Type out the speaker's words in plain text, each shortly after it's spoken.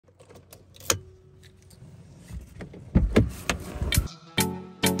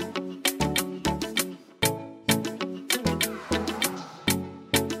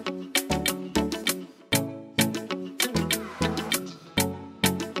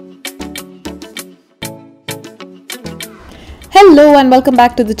Hello and welcome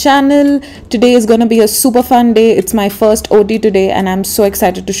back to the channel. Today is going to be a super fun day. It's my first OT today and I'm so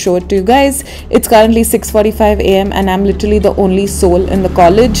excited to show it to you guys. It's currently 6:45 a.m. and I'm literally the only soul in the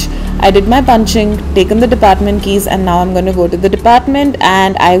college. I did my punching, taken the department keys, and now I'm going to go to the department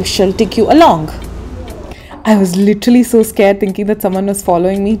and I shall take you along. I was literally so scared thinking that someone was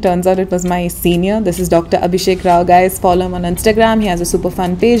following me. Turns out it was my senior. This is Dr. Abhishek Rao, guys. Follow him on Instagram. He has a super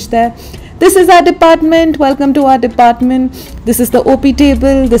fun page there. This is our department. Welcome to our department. This is the OP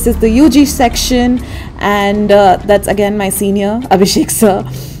table. This is the UG section. And that's again my senior, Abhishek sir.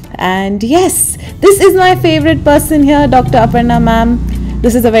 And yes, this is my favorite person here, Dr. Aparna ma'am.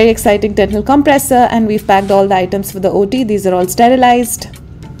 This is a very exciting dental compressor and we've packed all the items for the OT. These are all sterilized.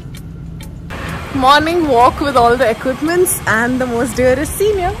 Morning walk with all the equipments and the most dearest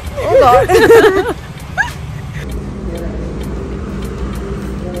senior. Oh god.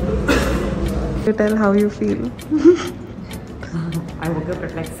 You tell how you feel. I woke up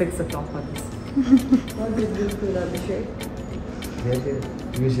at like 6 o'clock for this. What did you feel, Abhishek?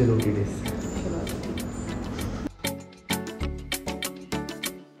 Yes, usual OT days.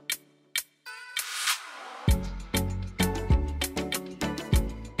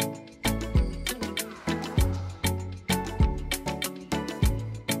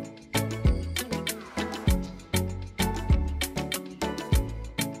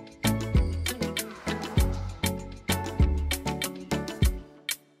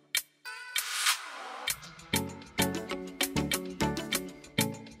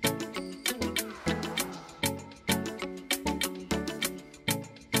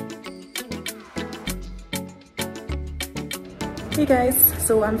 Hey guys,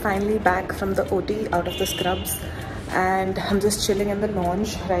 so I'm finally back from the OT out of the scrubs and I'm just chilling in the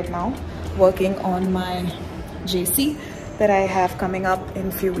lounge right now working on my JC that I have coming up in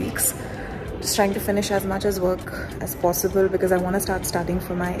a few weeks. Just trying to finish as much as work as possible because I want to start studying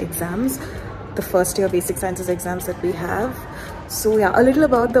for my exams, the first year basic sciences exams that we have. So yeah, a little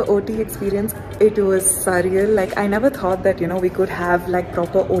about the OT experience. It was surreal. Like I never thought that we could have like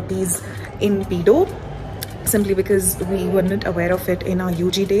proper OTs in Pedo, simply because we weren't aware of it in our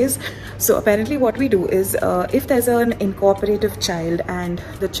UG days. So apparently what we do is if there's an incooperative child and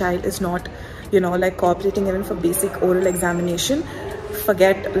the child is not like cooperating even for basic oral examination,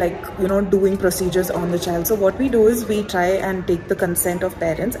 forget like doing procedures on the child. So what we do is we try and take the consent of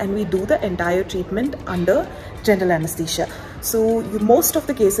parents and we do the entire treatment under general anesthesia. So most of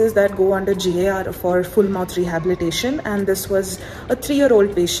the cases that go under GA are for full mouth rehabilitation, and this was a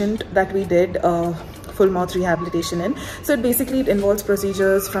 3-year-old patient that we did full mouth rehabilitation in. So it involves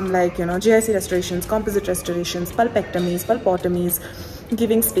procedures from like GIC restorations, composite restorations, pulpectomies, pulpotomies,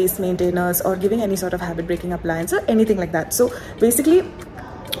 giving space maintainers, or giving any sort of habit breaking appliance or anything like that. So basically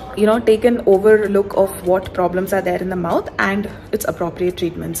take an overlook of what problems are there in the mouth and its appropriate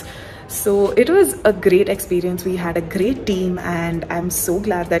treatments. So it was a great experience. We had a great team and I'm so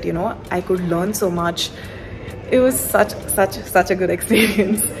glad that I could learn so much. It was such a good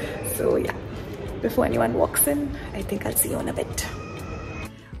experience. So yeah, before anyone walks in, I think I'll see you in a bit.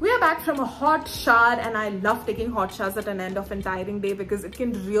 We are back from a hot shower and I love taking hot showers at an end of an tiring day because it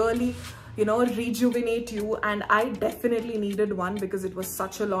can really rejuvenate you, and I definitely needed one because it was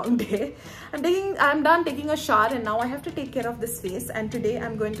such a long day. I'm done taking a shower and now I have to take care of this face, and today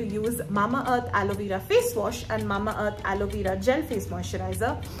I'm going to use Mama Earth Aloe Vera face wash and Mama Earth Aloe Vera gel face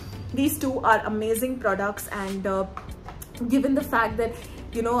moisturizer. These two are amazing products, and given the fact that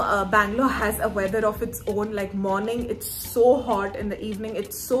Bangalore has a weather of its own, like morning it's so hot, in the evening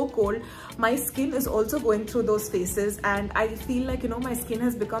it's so cold. My skin is also going through those phases and I feel like my skin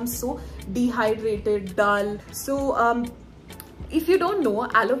has become so dehydrated, dull. So if you don't know,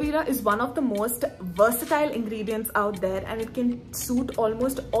 aloe vera is one of the most versatile ingredients out there and it can suit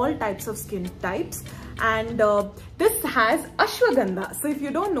almost all types of skin types. And this has ashwagandha. So if you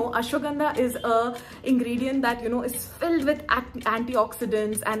don't know, ashwagandha is a ingredient that is filled with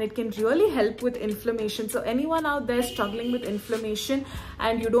antioxidants and it can really help with inflammation. So anyone out there struggling with inflammation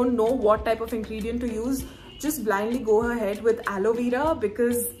and you don't know what type of ingredient to use, just blindly go ahead with aloe vera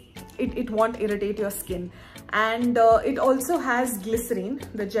because it won't irritate your skin. And it also has glycerine.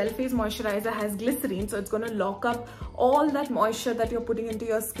 The gel face moisturizer has glycerine, so it's going to lock up all that moisture that you're putting into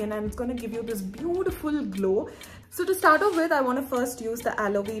your skin and it's going to give you this beautiful glow. So to start off with, I want to first use the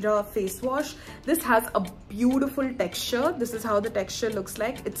aloe vera face wash. This has a beautiful texture. This is how the texture looks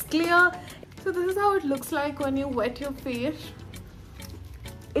like. It's clear. So this is how it looks like when you wet your face.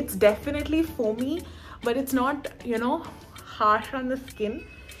 It's definitely foamy, but it's not harsh on the skin.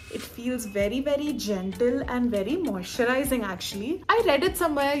 It feels very, very gentle and very moisturizing actually. I read it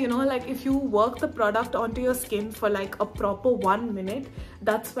somewhere, you know, like if you work the product onto your skin for like a proper 1 minute,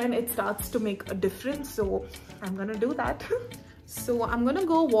 that's when it starts to make a difference. So I'm gonna do that. So I'm gonna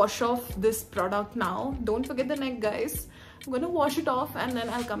go wash off this product now. Don't forget the neck, guys. I'm gonna wash it off and then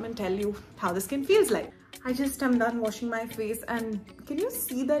I'll come and tell you how the skin feels like. I just am done washing my face and can you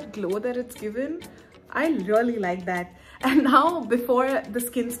see that glow that it's given? I really like that. And now before the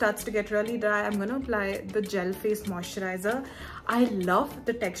skin starts to get really dry, I'm gonna apply the gel face moisturizer. I love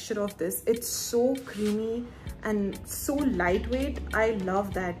the texture of this. It's so creamy and so lightweight. I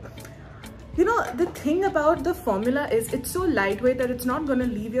love that. You know, the thing about the formula is it's so lightweight that it's not gonna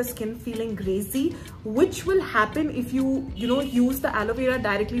leave your skin feeling greasy, which will happen if you use the aloe vera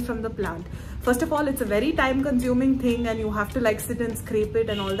directly from the plant. First of all, it's a very time consuming thing and you have to like sit and scrape it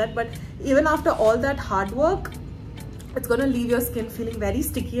and all that. But even after all that hard work, it's gonna leave your skin feeling very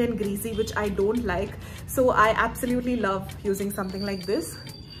sticky and greasy, which I don't like. So I absolutely love using something like this.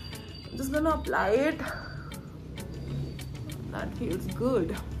 I'm just gonna apply it. That feels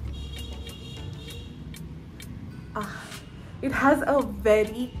good. It has a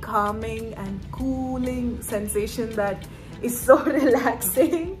very calming and cooling sensation that is so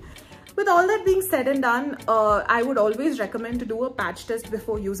relaxing. With all that being said and done, I would always recommend to do a patch test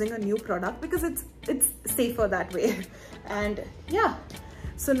before using a new product because it's safer that way. And yeah,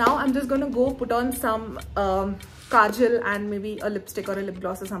 so now I'm just gonna go put on some kajal and maybe a lipstick or a lip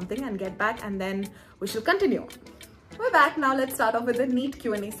gloss or something and get back, and then we shall continue. We're back now. Let's start off with the Neet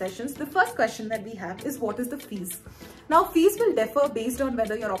Q&A sessions. The first question that we have is, what is the fees? Now, fees will differ based on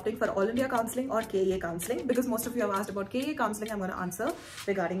whether you're opting for All India Counselling or KEA Counselling, because most of you have asked about KEA Counselling. I'm going to answer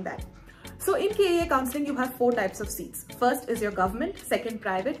regarding that. So in KEA Counselling, you have 4 types of seats. First is your government, second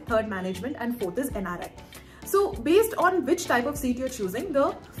private, third management, and fourth is NRI. So based on which type of seat you're choosing,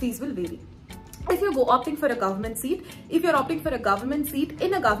 the fees will vary. If you're opting for a government seat,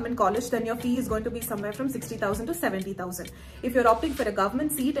 in a government college, then your fee is going to be somewhere from 60,000 to 70,000. If you're opting for a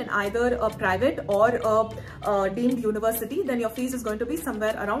government seat in either a private or a deemed university, then your fees is going to be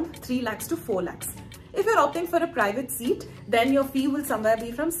somewhere around 3 lakhs to 4 lakhs. If you're opting for a private seat, then your fee will somewhere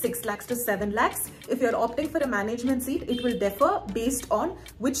be from 6 lakhs to 7 lakhs. If you're opting for a management seat, it will differ based on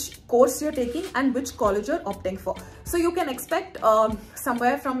which course you're taking and which college you're opting for. So you can expect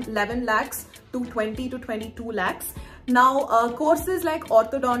somewhere from 11 lakhs to 20 to 22 lakhs. Now, courses like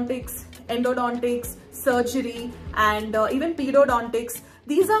orthodontics, endodontics, surgery, and even pedodontics,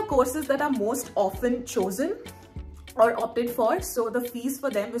 these are courses that are most often chosen or opted for, so the fees for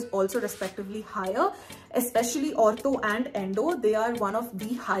them is also respectively higher, especially ortho and endo. They are one of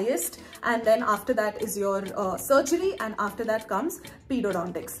the highest, and then after that is your surgery, and after that comes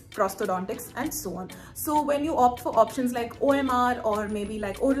pedodontics, prosthodontics, and so on. So when you opt for options like OMR or maybe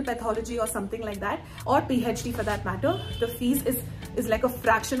like oral pathology or something like that, or PhD for that matter, the fees is like a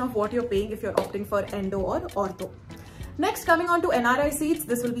fraction of what you're paying if you're opting for endo or ortho. Next, coming on to NRI seats,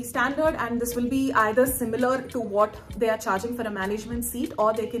 this will be standard and this will be either similar to what they are charging for a management seat,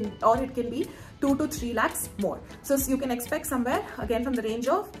 or it can be 2 to 3 lakhs more. So you can expect somewhere again from the range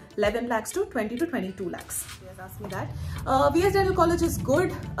of 11 lakhs to 20 to 22 lakhs. Yes, ask me that. VS Dental College is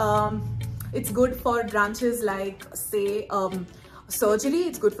good. It's good for branches like say surgery.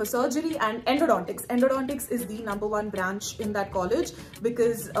 It's good for surgery and endodontics. Endodontics is the #1 branch in that college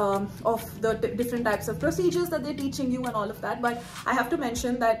because of the different types of procedures that they're teaching you and all of that. But I have to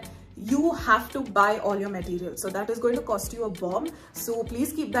mention that you have to buy all your material, so that is going to cost you a bomb. So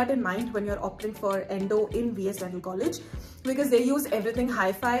please keep that in mind when you're opting for endo in VS Dental College, because they use everything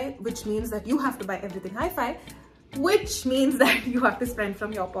hi-fi, which means that you have to buy everything hi-fi, which means that you have to spend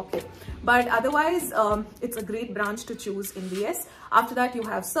from your pocket. But otherwise, it's a great branch to choose in VS. After that, you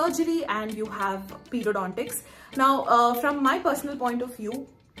have surgery and you have pedodontics. Now, from my personal point of view,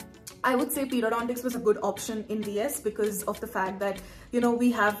 I would say pedodontics was a good option in VS because of the fact that, you know,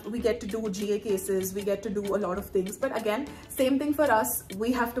 we get to do GA cases, we get to do a lot of things. But again, same thing for us,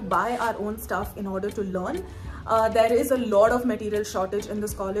 we have to buy our own stuff in order to learn. There is a lot of material shortage in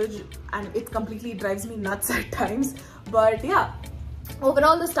this college and it completely drives me nuts at times. But yeah,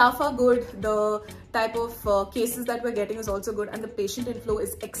 overall the staff are good, the type of cases that we're getting is also good, and the patient inflow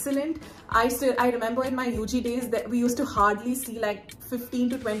is excellent. I remember in my UG days that we used to hardly see like 15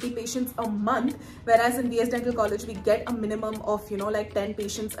 to 20 patients a month, whereas in VS Dental College we get a minimum of, you know, like 10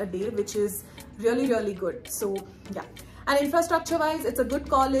 patients a day, which is really, really good. So yeah, and infrastructure wise, it's a good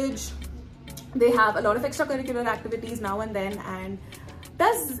college. They have a lot of extracurricular activities now and then. And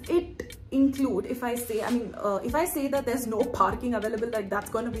does it include, if I say that there's no parking available, like that's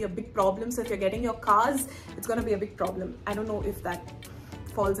going to be a big problem. So if you're getting your cars, it's going to be a big problem. I don't know if that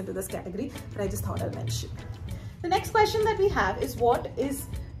falls into this category, but I just thought I'll mention. The next question that we have is what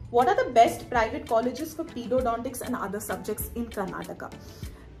are the best private colleges for pedodontics and other subjects in Karnataka?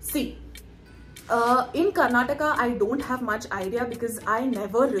 See, in Karnataka, I don't have much idea because I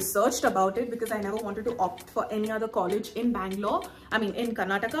never researched about it, because I never wanted to opt for any other college in in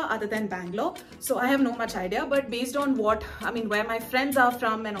Karnataka other than Bangalore. So I have no much idea, but based on where my friends are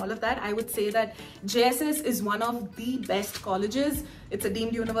from and all of that, I would say that JSS is one of the best colleges. It's a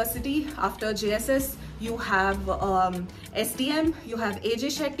deemed university. After JSS, you have STM, you have AJ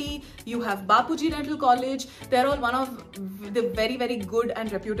Shetty, you have Bapuji Dental College. They're all one of the very, very good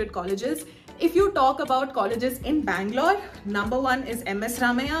and reputed colleges. If you talk about colleges in Bangalore, number 1 is MS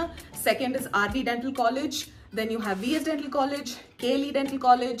Ramaya, second is RV Dental College, then you have VS Dental College, KLE Dental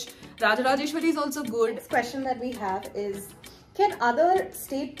College, Rajarajeshwari is also good. Next question that we have is, can other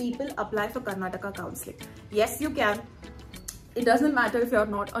state people apply for Karnataka counseling? Yes, you can. It doesn't matter if you're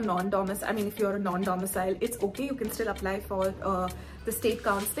not a non-domicile, if you're a non-domicile, it's okay, you can still apply for the state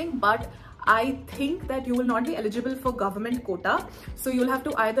counseling, but I think that you will not be eligible for government quota. So you'll have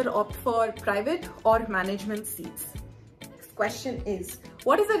to either opt for private or management seats. Next question is,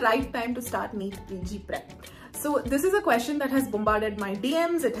 what is the right time to start NEET PG prep? So this is a question that has bombarded my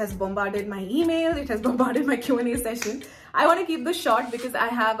DMs, it has bombarded my emails, it has bombarded my Q&A session. I want to keep this short because I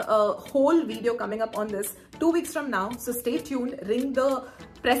have a whole video coming up on this 2 weeks from now. So stay tuned,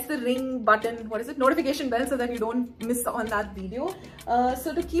 press the ring button, notification bell, so that you don't miss on that video.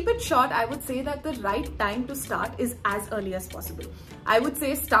 So to keep it short, I would say that the right time to start is as early as possible. I would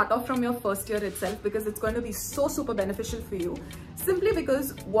say start off from your first year itself, because it's going to be so super beneficial for you. Simply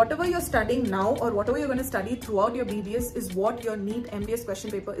because whatever you're studying now or whatever you're going to study throughout your BBS is what your NEET MDS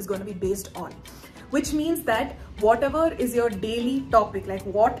question paper is going to be based on. Which means that whatever is your daily topic, like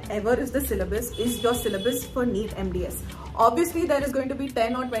whatever is the syllabus, is your syllabus for NEET MDS. Obviously, there is going to be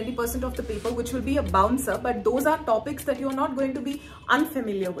 10 or 20% of the paper which will be a bouncer, but those are topics that you're not going to be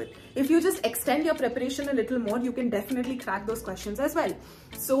unfamiliar with. If you just extend your preparation a little more, you can definitely crack those questions as well.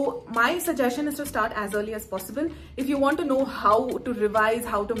 So my suggestion is to start as early as possible. If you want to know how to revise,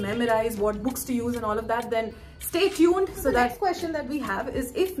 how to memorize, what books to use and all of that, then stay tuned. So the next question that we have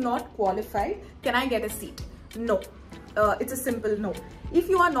is, if not qualified, can I get a seat? No. It's a simple no. If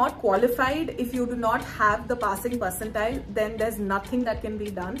you are not qualified, if you do not have the passing percentile, then there's nothing that can be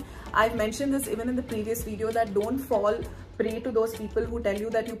done. I've mentioned this even in the previous video, that don't fall prey to those people who tell you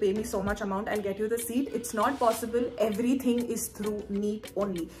that you pay me so much amount, I'll get you the seat. It's not possible. Everything is through NEET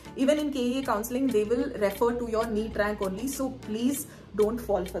only. Even in KEA counseling, they will refer to your NEET rank only. So please don't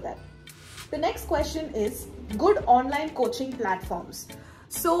fall for that. The next question is, good online coaching platforms.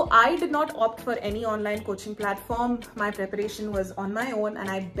 So I did not opt for any online coaching platform. My preparation was on my own and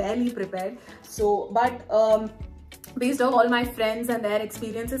I barely prepared. But based on all my friends and their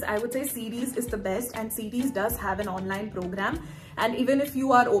experiences, I would say CDs is the best, and CDs does have an online program. And even if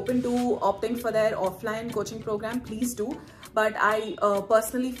you are open to opting for their offline coaching program, please do. But I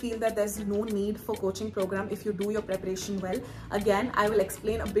personally feel that there's no need for coaching program if you do your preparation well. Again, I will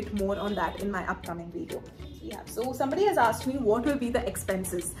explain a bit more on that in my upcoming video. Yeah, so somebody has asked me what will be the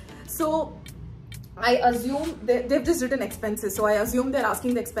expenses. So I assume they've just written expenses. So I assume they're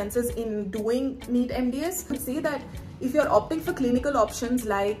asking the expenses in doing NEET MDS. I would say that if you're opting for clinical options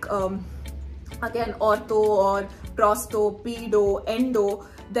like again ortho or prosto, pedo, endo,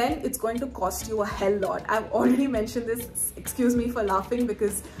 then it's going to cost you a hell lot. I've already mentioned this, excuse me for laughing,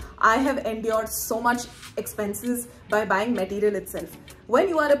 because I have endured so much expenses by buying material itself. When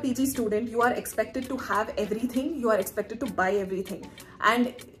you are a PG student, you are expected to have everything, you are expected to buy everything.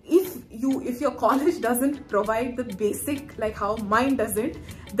 And if your college doesn't provide the basic, like how mine doesn't,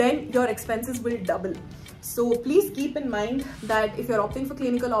 then your expenses will double. So please keep in mind that if you're opting for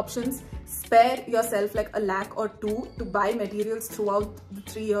clinical options, spare yourself like $1 lakh or 2 to buy materials throughout the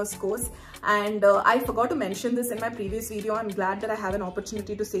 3 years course. And I forgot to mention this in my previous video. I'm glad that I have an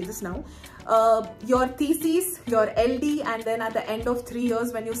opportunity to say this now. Your thesis, your LD, and then at the end of 3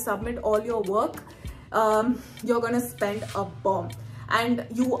 years when you submit all your work, you're gonna spend a bomb. And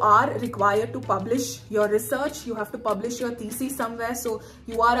you are required to publish your research. You have to publish your thesis somewhere. So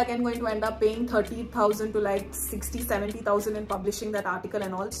you are again going to end up paying 30,000 to like 60-70,000 in publishing that article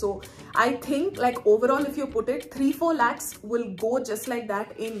and all. So I think like overall, if you put it, 3-4 lakhs will go just like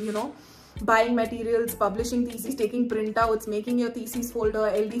that in, you know, buying materials, publishing thesis, taking printouts, making your thesis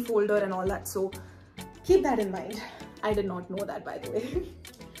folder, LD folder and all that. So keep that in mind. I did not know that, by the way.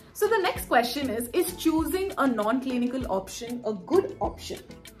 So the next question is choosing a non-clinical option a good option?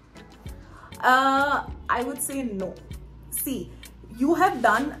 I would say no. See, you have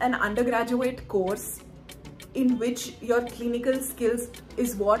done an undergraduate course in which your clinical skills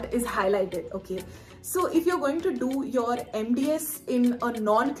is what is highlighted, okay? So if you're going to do your MDS in a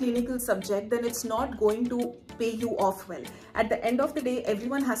non-clinical subject, then it's not going to pay you off well. At the end of the day,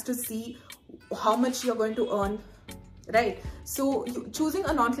 everyone has to see how much you're going to earn, right? So choosing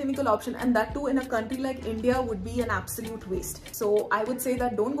a non-clinical option, and that too in a country like India, would be an absolute waste. So I would say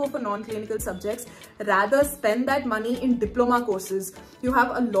that don't go for non-clinical subjects, rather spend that money in diploma courses. You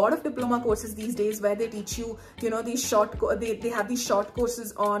have a lot of diploma courses these days where they teach you, you know, these they have these short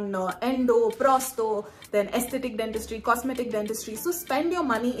courses on endo, prosto, then aesthetic dentistry, cosmetic dentistry. So spend your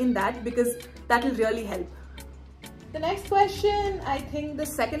money in that, because that will really help. The next question, I think the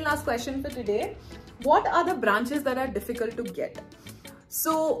second last question for today. What are the branches that are difficult to get?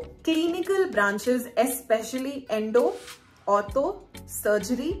 So clinical branches, especially endo, ortho,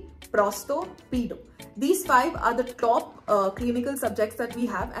 surgery, prosto, pedo. These 5 are the top clinical subjects that we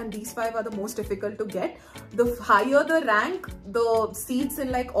have, and these 5 are the most difficult to get. The higher the rank, the seats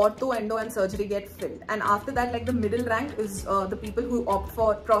in like ortho, endo and surgery get filled. And after that, like the middle rank is the people who opt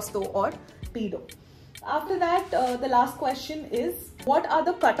for prosto or pedo. After that, the last question is, what are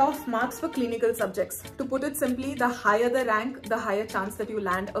the cutoff marks for clinical subjects? To put it simply, the higher the rank, the higher chance that you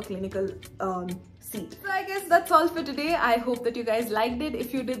land a clinical seat. So I guess that's all for today. I hope that you guys liked it.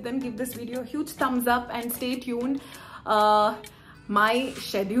 If you did, then give this video a huge thumbs up and stay tuned. My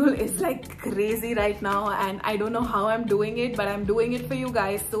schedule is like crazy right now, and I don't know how I'm doing it, but I'm doing it for you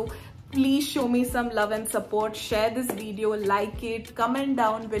guys. So please show me some love and support. Share this video, like it, comment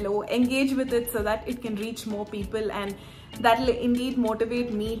down below, engage with it so that it can reach more people, and that will indeed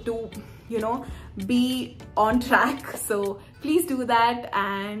motivate me to, you know, be on track. So please do that,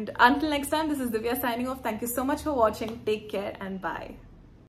 and until next time, this is Divya signing off. Thank you so much for watching. Take care and bye.